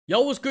Yo,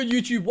 what's good,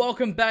 YouTube?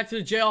 Welcome back to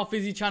the JR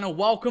Fizzy channel.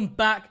 Welcome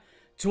back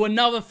to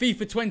another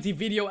FIFA 20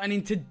 video. And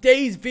in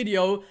today's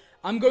video,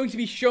 I'm going to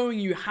be showing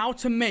you how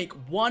to make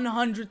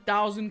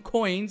 100,000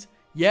 coins.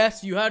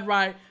 Yes, you heard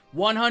right.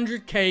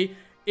 100k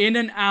in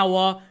an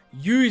hour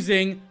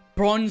using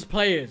bronze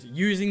players,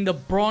 using the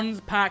bronze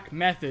pack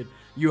method.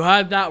 You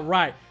heard that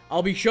right.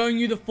 I'll be showing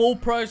you the full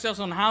process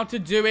on how to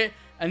do it,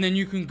 and then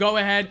you can go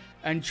ahead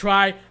and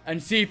try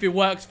and see if it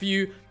works for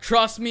you.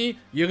 Trust me,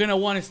 you're going to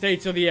want to stay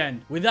till the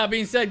end. With that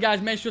being said,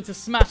 guys, make sure to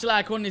smash a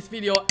like on this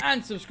video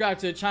and subscribe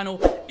to the channel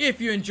if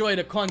you enjoy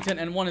the content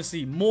and want to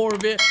see more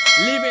of it.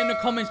 Leave it in the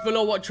comments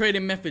below what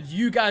trading methods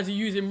you guys are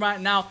using right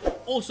now.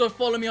 Also,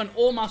 follow me on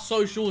all my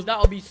socials.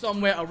 That'll be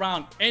somewhere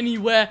around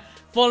anywhere.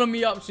 Follow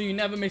me up so you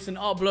never miss an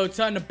upload.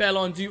 Turn the bell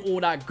on, do all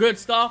that good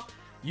stuff.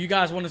 You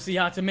guys want to see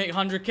how to make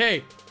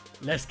 100k?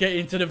 Let's get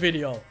into the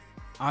video.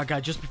 Alright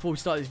guys, just before we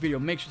start this video,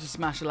 make sure to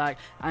smash a like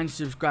and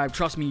subscribe.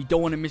 Trust me, you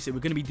don't want to miss it.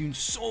 We're going to be doing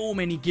so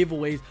many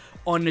giveaways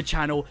on the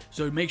channel.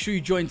 So make sure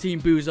you join Team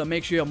Boozer.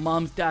 Make sure your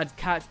mums, dads,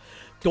 cats,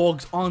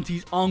 dogs,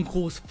 aunties,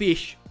 uncles,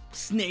 fish,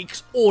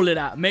 snakes, all of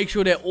that. Make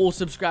sure they're all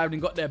subscribed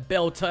and got their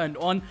bell turned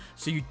on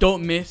so you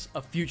don't miss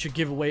a future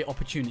giveaway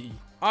opportunity.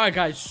 Alright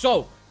guys,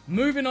 so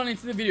moving on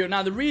into the video.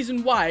 Now, the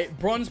reason why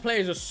bronze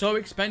players are so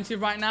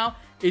expensive right now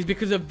is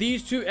because of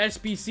these two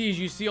SBCs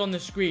you see on the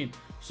screen.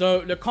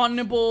 So, the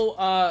Carnival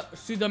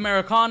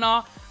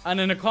Sudamericana and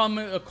then the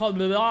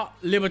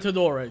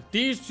Libertadores.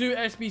 These two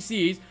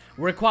SBCs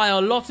require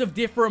a lot of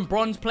different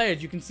bronze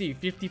players. You can see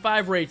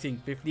 55 rating,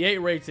 58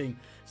 rating,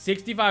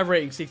 65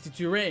 rating,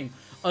 62 rating.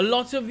 A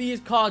lot of these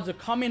cards are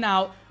coming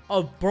out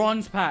of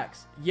bronze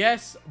packs.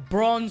 Yes,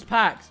 bronze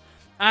packs.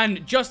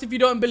 And just if you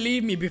don't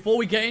believe me, before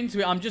we get into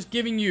it, I'm just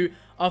giving you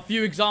a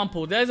few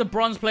examples. There's a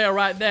bronze player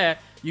right there.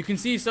 You can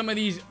see some of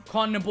these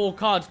Carnival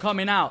cards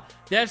coming out.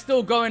 They're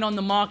still going on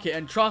the market,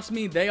 and trust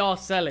me, they are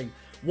selling.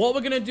 What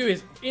we're going to do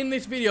is, in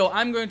this video,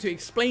 I'm going to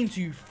explain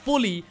to you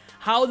fully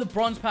how the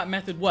bronze pack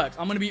method works.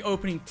 I'm going to be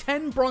opening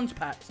 10 bronze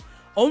packs.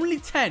 Only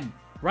 10,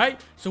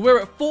 right? So we're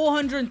at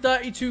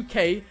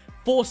 432k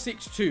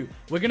 462.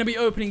 We're going to be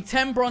opening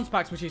 10 bronze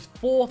packs, which is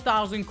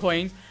 4,000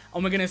 coins.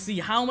 And we're going to see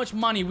how much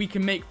money we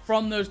can make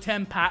from those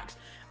 10 packs.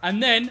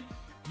 And then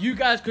you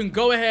guys can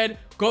go ahead,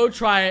 go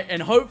try it,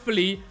 and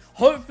hopefully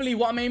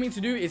what I'm aiming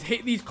to do is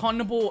hit these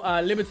Carnival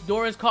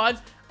Libertadores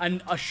cards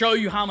and I'll show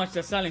you how much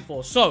they're selling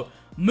for. So,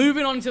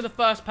 moving on to the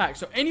first pack.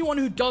 So, anyone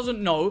who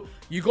doesn't know,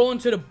 you go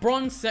into the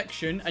bronze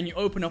section and you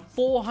open a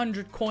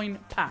 400 coin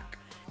pack.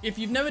 If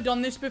you've never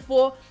done this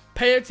before,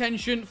 pay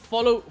attention,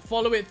 follow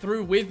it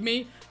through with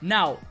me.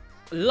 Now,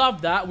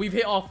 love that. We've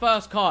hit our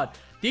first card.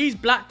 These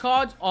black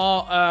cards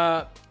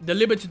are the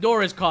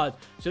Libertadores cards.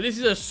 So, this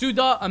is a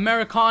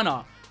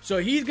Sudamericana. So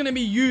he's going to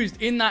be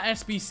used in that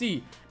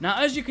SBC.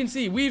 Now, as you can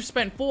see, we've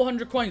spent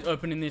 400 coins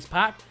opening this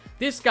pack.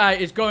 This guy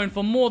is going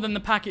for more than the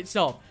pack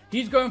itself.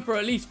 He's going for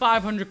at least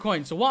 500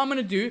 coins. So what I'm going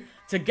to do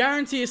to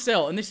guarantee a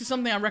sale, and this is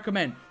something I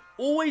recommend,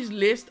 always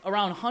list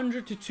around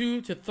 100 to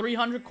 200 to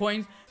 300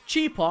 coins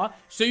cheaper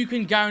so you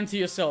can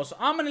guarantee a sale. So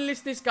I'm going to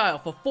list this guy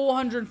up for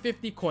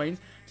 450 coins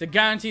to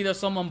guarantee that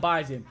someone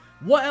buys him.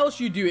 What else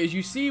you do is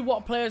you see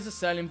what players are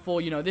selling for.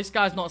 You know, this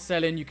guy's not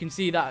selling. You can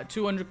see that at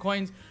 200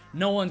 coins,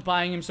 no one's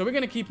buying him. So we're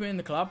going to keep him in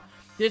the club.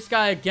 This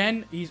guy,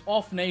 again, he's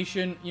off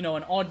nation, you know,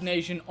 an odd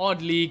nation,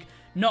 odd league.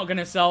 Not going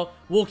to sell.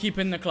 We'll keep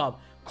in the club.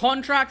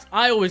 Contracts,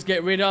 I always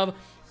get rid of.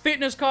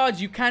 Fitness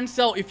cards, you can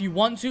sell if you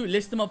want to.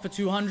 List them up for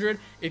 200.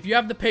 If you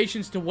have the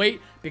patience to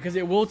wait, because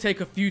it will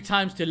take a few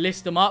times to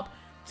list them up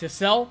to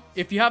sell.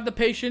 If you have the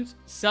patience,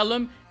 sell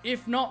them.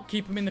 If not,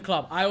 keep them in the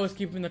club. I always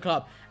keep them in the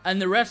club.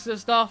 And the rest of the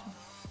stuff,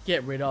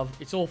 get rid of.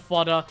 It's all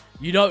fodder.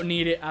 You don't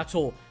need it at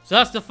all. So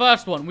that's the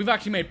first one. We've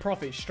actually made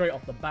profit straight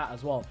off the bat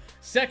as well.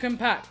 Second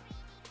pack.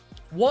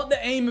 What the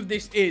aim of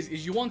this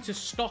is you want to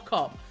stock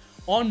up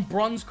on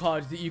bronze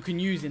cards that you can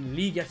use in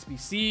League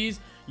SBCs.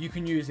 You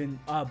can use in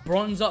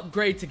bronze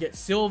upgrade to get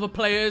silver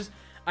players.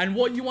 And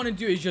what you want to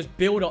do is just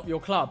build up your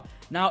club.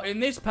 Now, in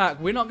this pack,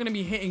 we're not going to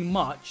be hitting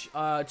much.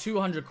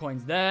 200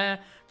 coins there.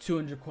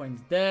 200 coins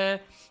there.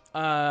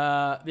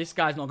 This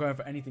guy's not going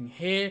for anything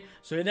here.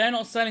 So they're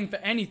not selling for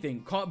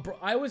anything.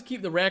 I always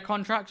keep the rare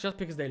contracts just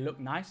because they look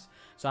nice.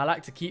 So I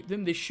like to keep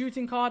them. This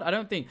shooting card, I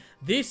don't think.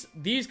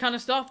 These kind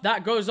of stuff,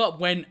 that goes up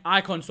when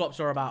icon swaps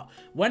are about.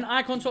 When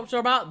icon swaps are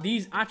about,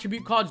 these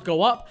attribute cards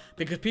go up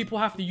because people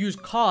have to use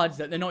cards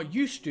that they're not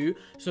used to.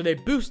 So they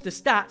boost the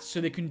stats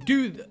so they can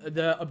do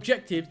the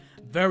objectives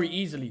very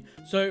easily.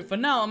 So for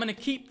now, I'm going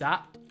to keep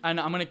that. And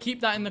I'm going to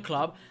keep that in the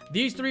club.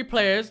 These three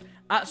players,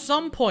 at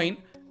some point,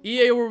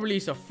 EA will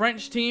release a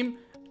French team,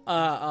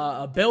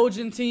 a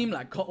Belgian team,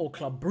 like or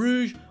Club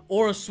Bruges,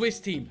 or a Swiss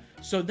team.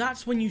 So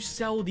that's when you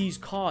sell these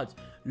cards.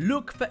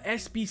 Look for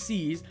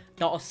SBCs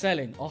that are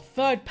selling. Our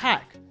third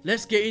pack,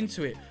 let's get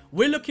into it.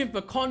 We're looking for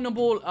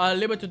Carnival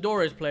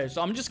Libertadores players.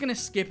 So I'm just going to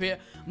skip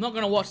it. I'm not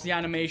going to watch the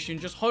animation.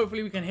 Just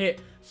hopefully we can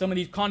hit some of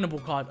these Carnival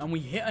cards. And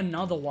we hit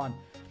another one.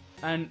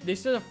 And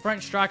this is a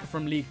French striker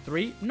from League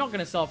 3. I'm not going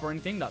to sell for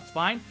anything. That's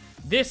fine.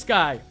 This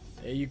guy,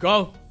 there you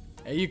go.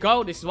 There you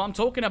go. This is what I'm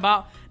talking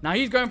about. Now,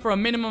 he's going for a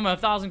minimum of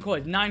 1,000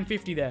 coins.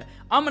 950 there.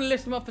 I'm going to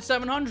list him up for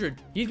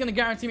 700. He's going to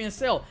guarantee me a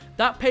sale.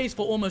 That pays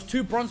for almost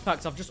 2 bronze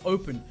packs I've just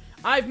opened.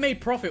 I've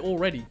made profit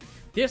already.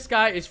 This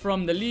guy is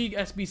from the league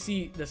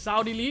SBC, the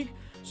Saudi league.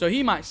 So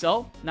he might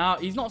sell. Now,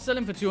 he's not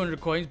selling for 200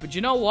 coins. But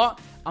you know what?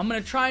 I'm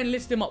going to try and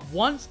list him up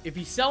once. If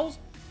he sells,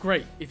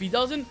 great. If he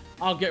doesn't,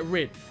 I'll get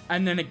rid.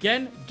 And then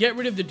again, get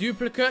rid of the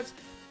duplicates.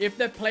 If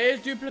they're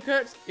players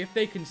duplicates, if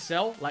they can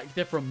sell, like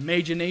they're from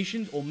major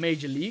nations or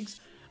major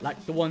leagues,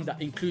 like the ones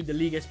that include the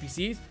league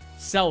SPCs,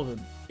 sell them.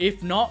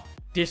 If not,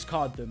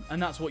 discard them.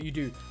 And that's what you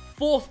do.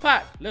 4th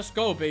pack. Let's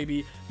go,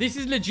 baby. This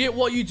is legit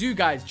what you do,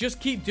 guys. Just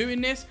keep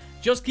doing this.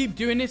 Just keep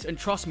doing this. And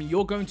trust me,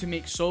 you're going to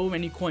make so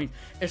many coins.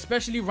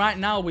 Especially right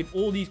now with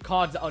all these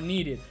cards that are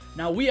needed.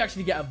 Now, we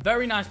actually get a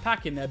very nice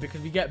pack in there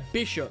because we get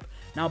Bishop.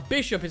 Now,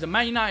 Bishop is a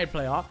Man United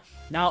player.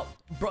 Now,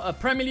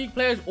 Premier League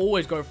players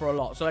always go for a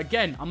lot. So,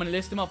 again, I'm going to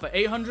list him up for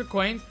 800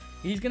 coins.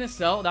 He's going to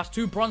sell. That's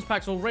 2 bronze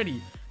packs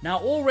already. Now,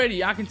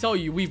 already, I can tell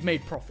you we've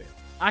made profit.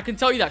 I can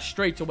tell you that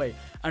straight away.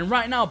 And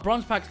right now,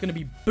 bronze pack's going to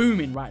be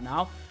booming right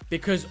now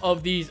because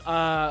of these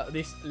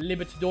this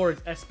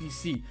Libertadores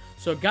SBC.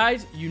 So,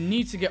 guys, you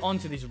need to get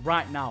onto this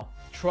right now.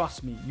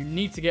 Trust me, you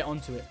need to get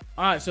onto it.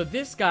 All right, so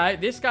this guy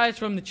is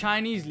from the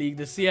Chinese league,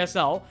 the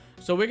CSL.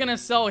 So we're going to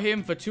sell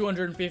him for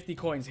 250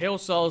 coins. He'll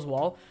sell as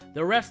well.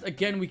 The rest,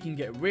 again, we can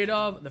get rid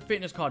of. The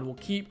fitness card we'll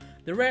keep.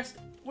 The rest,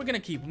 we're going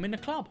to keep them in the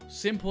club.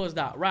 Simple as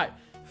that. Right,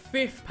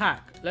 5th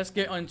pack. Let's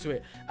get onto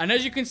it. And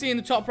as you can see in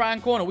the top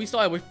right-hand corner, we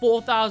started with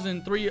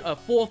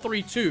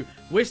 432.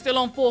 We're still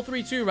on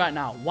 432 right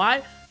now.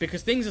 Why?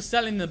 Because things are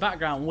selling in the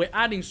background. We're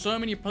adding so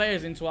many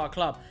players into our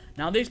club.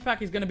 Now, this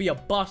pack is going to be a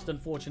bust,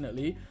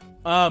 unfortunately.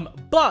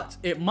 But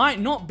it might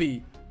not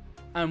be.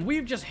 And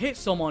we've just hit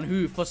someone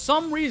who, for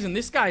some reason,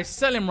 this guy is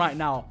selling right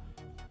now.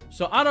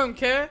 So I don't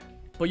care,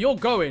 but you're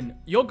going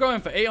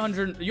for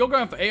 800. You're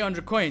going for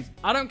 800 coins.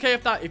 I don't care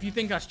if you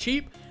think that's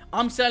cheap.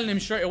 I'm selling him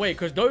straight away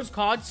because those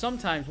cards,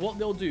 sometimes what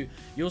they'll do,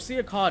 you'll see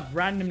a card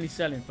randomly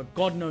selling for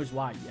God knows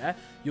why. Yeah,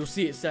 you'll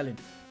see it selling.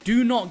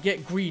 Do not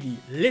get greedy.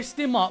 List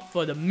him up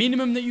for the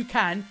minimum that you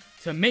can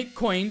to make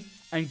coins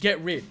and get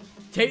rid.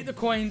 Take the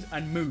coins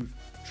and move.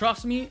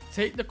 Trust me,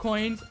 take the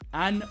coins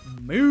and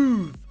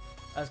move,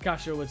 as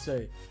Casio would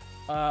say.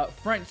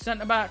 French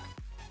centre-back.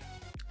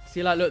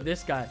 See, like, look,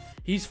 this guy.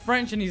 He's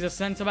French and he's a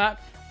centre-back.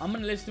 I'm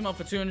going to list him up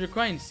for 200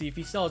 coins. See if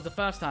he sells the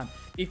first time.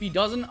 If he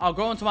doesn't, I'll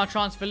go onto my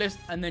transfer list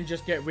and then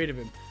just get rid of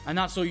him. And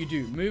that's all you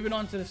do. Moving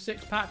on to the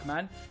 6th pack,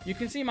 man. You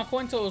can see my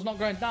coin total is not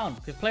going down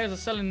because players are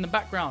selling in the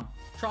background.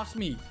 Trust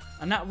me.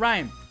 And that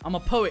rhyme. I'm a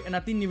poet and I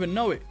didn't even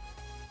know it.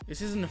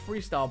 This isn't a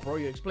freestyle, bro.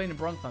 You're explaining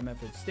bronze pack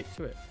method. Stick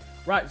to it.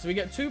 Right, so we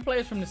get 2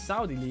 players from the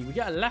Saudi league. We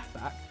get a left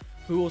back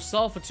who will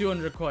sell for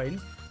 200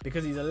 coins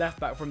because he's a left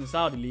back from the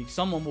Saudi league.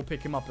 Someone will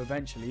pick him up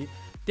eventually.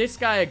 This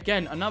guy,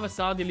 again, another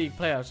Saudi league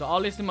player. So I'll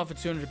list him up for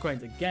 200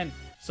 coins. Again,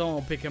 someone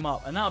will pick him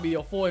up. And that'll be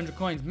your 400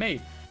 coins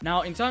made.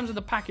 Now, in terms of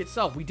the pack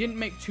itself, we didn't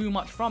make too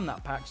much from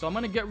that pack. So I'm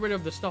going to get rid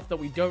of the stuff that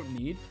we don't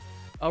need.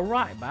 A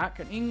right back,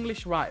 an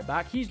English right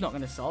back. He's not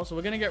going to sell, so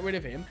we're going to get rid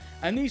of him.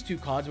 And these 2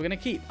 cards we're going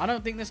to keep. I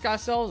don't think this guy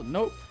sells.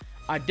 Nope.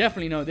 I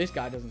definitely know this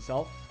guy doesn't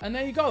sell. And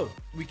there you go.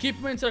 We keep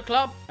him into the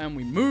club and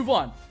we move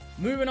on.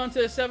 Moving on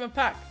to the 7th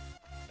pack.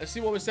 Let's see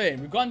what we're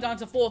saying. We've gone down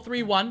to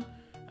 431.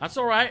 That's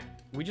all right.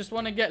 We just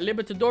want to get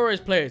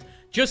Libertadores players.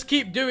 Just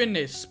keep doing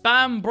this.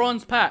 Spam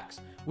bronze packs.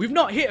 We've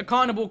not hit a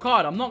carnival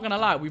card. I'm not going to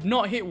lie. We've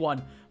not hit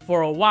one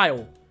for a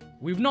while.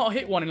 We've not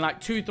hit one in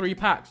like 2-3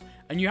 packs.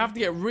 And you have to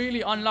get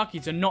really unlucky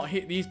to not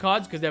hit these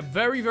cards because they're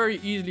very, very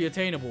easily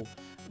attainable.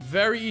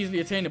 Very easily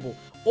attainable.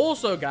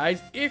 Also,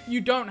 guys, if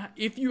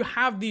you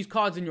have these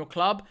cards in your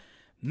club,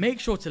 make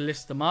sure to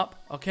list them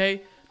up,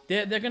 okay?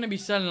 They're going to be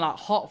selling like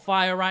hot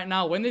fire right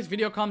now. When this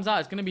video comes out,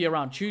 it's going to be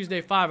around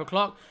Tuesday, 5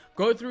 o'clock.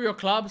 Go through your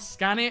club,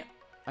 scan it,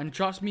 and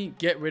trust me,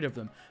 get rid of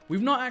them.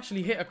 We've not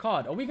actually hit a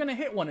card. Are we going to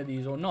hit one of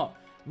these or not?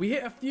 We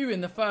hit a few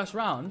in the first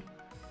round,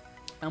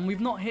 and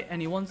we've not hit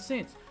anyone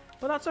since.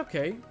 But that's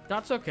okay.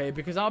 That's okay,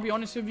 because I'll be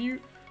honest with you,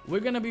 we're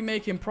going to be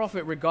making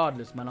profit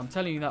regardless, man. I'm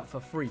telling you that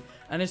for free.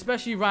 And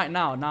especially right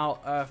now.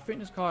 Now,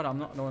 fitness card, I'm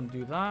not going to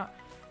do that.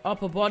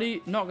 Upper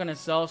body, not going to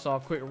sell, so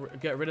I'll quick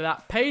get rid of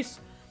that. Pace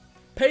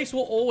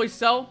will always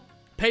sell.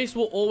 Pace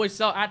will always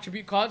sell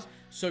attribute cards,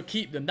 so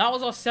keep them. That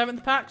was our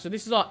 7th pack, so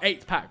this is our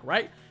 8th pack,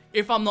 right?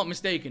 If I'm not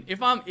mistaken.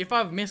 If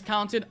I've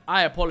miscounted,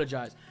 I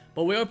apologize.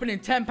 But we're opening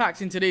 10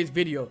 packs in today's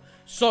video.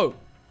 So,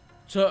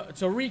 to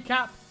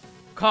recap,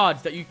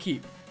 cards that you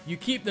keep. You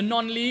keep the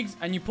non-leagues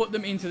and you put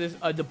them into this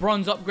the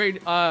bronze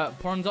upgrade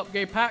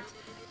packs.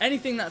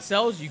 Anything that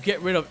sells, you get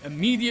rid of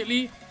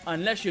immediately,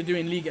 unless you're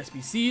doing league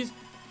SBCs.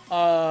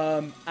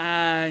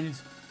 And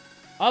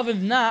other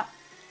than that,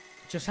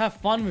 just have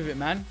fun with it,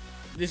 man.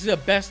 This is the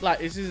best. Like,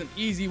 this is an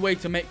easy way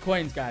to make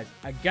coins, guys.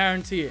 I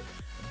guarantee it.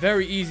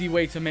 Very easy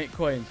way to make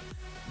coins.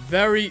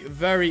 Very,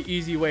 very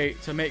easy way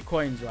to make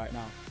coins right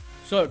now.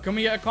 So, can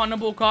we get a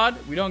carnival card?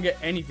 We don't get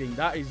anything.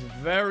 That is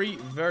very,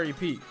 very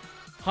peak.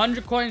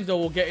 100 coins though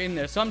will get in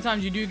there.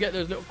 Sometimes you do get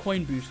those little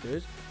coin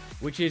boosters,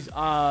 which is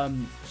so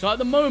at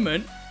the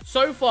moment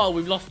So far,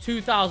 we've lost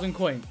 2,000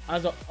 coins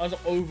as an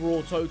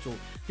overall total.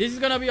 This is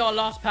going to be our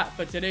last pack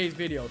for today's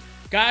video.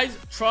 Guys,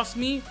 trust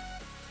me,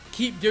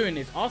 keep doing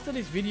this. After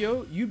this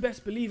video, you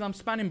best believe I'm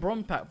spamming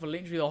bronze pack for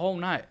literally the whole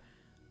night.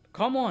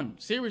 Come on,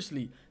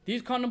 seriously.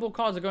 These carnival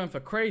cards are going for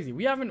crazy.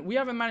 We haven't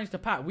managed to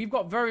pack. We've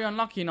got very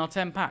unlucky in our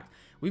 10 packs.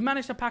 We've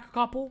managed to pack a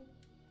couple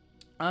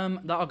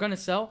that are going to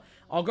sell.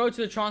 I'll go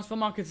to the transfer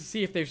market to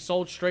see if they've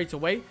sold straight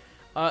away.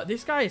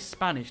 This guy is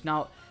Spanish.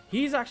 Now,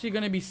 he's actually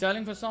going to be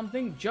selling for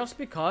something just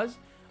because,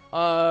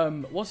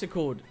 what's it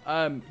called?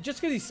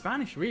 Just because he's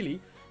Spanish, really.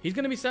 He's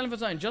going to be selling for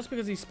something just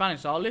because he's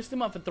Spanish. So I'll list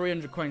him up for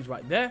 300 coins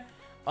right there.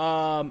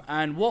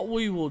 And what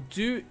we will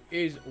do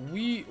is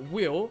we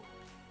will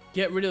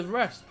get rid of the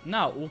rest.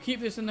 Now, we'll keep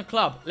this in the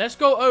club. Let's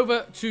go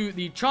over to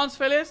the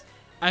transfer list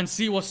and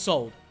see what's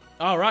sold.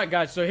 All right,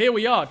 guys. So here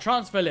we are.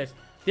 Transfer list.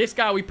 This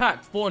guy we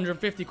packed.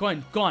 450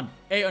 coins. Gone.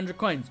 800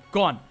 coins.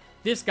 Gone.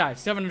 This guy.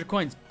 700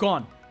 coins.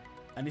 Gone.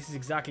 And this is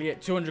exactly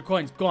it. 200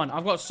 coins. Gone.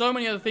 I've got so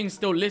many other things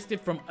still listed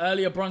from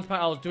earlier bronze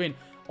pack I was doing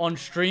on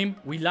stream.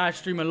 We live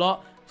stream a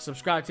lot.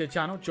 Subscribe to the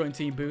channel. Join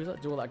Team Boozer.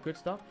 Do all that good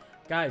stuff.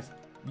 Guys,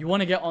 you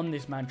want to get on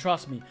this, man.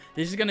 Trust me.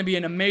 This is going to be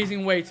an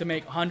amazing way to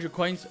make 100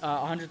 coins,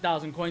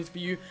 100,000 coins for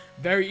you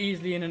very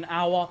easily in an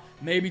hour,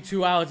 maybe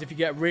 2 hours if you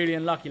get really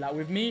unlucky. Like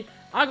with me,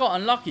 I got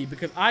unlucky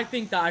because I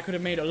think that I could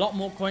have made a lot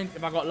more coins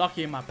if I got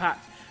lucky in my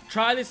packs.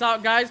 Try this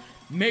out, guys.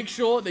 Make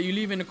sure that you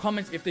leave in the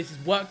comments if this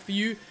has worked for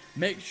you.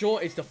 Make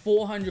sure it's the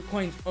 400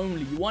 coins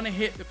only. You want to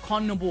hit the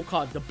carnival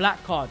card, the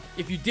black card.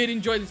 If you did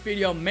enjoy this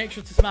video, make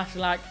sure to smash a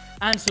like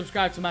and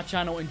subscribe to my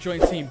channel and join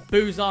Team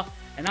Boozer.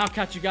 And I'll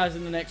catch you guys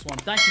in the next one.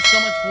 Thank you so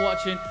much for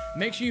watching.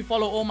 Make sure you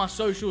follow all my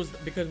socials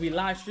because we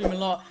live stream a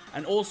lot.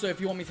 And also, if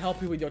you want me to help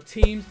you with your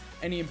teams,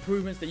 any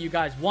improvements that you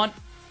guys want,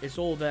 it's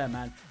all there,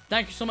 man.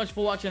 Thank you so much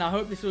for watching. I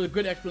hope this was a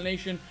good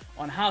explanation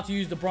on how to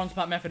use the bronze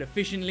pack method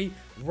efficiently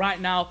right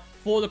now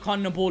for the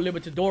Carnival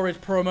Libertadores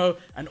promo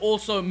and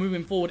also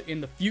moving forward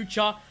in the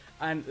future.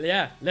 And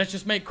yeah, let's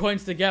just make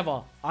coins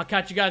together. I'll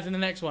catch you guys in the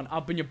next one.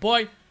 I've been your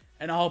boy,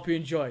 and I hope you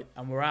enjoyed.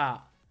 And we're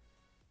out.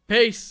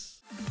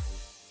 Peace.